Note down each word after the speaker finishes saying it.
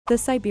The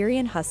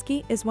Siberian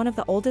Husky is one of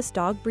the oldest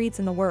dog breeds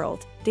in the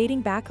world,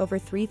 dating back over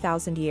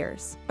 3,000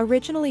 years.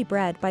 Originally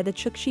bred by the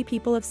Chukchi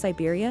people of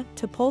Siberia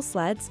to pull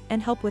sleds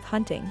and help with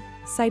hunting,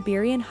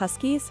 Siberian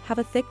Huskies have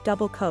a thick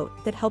double coat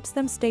that helps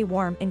them stay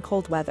warm in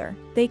cold weather.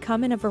 They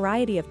come in a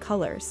variety of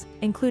colors,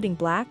 including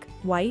black,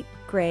 white,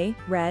 gray,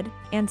 red,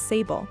 and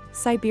sable.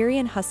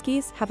 Siberian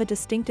Huskies have a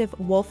distinctive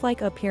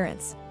wolf-like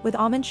appearance, with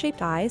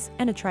almond-shaped eyes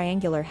and a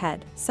triangular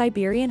head.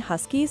 Siberian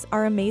Huskies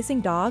are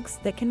amazing dogs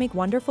that can make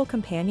wonderful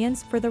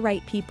companions for the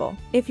right people.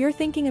 If you're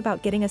thinking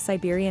about getting a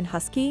Siberian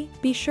Husky,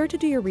 be sure to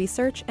do your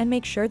research and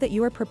make sure that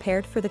you are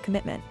prepared for the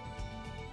commitment.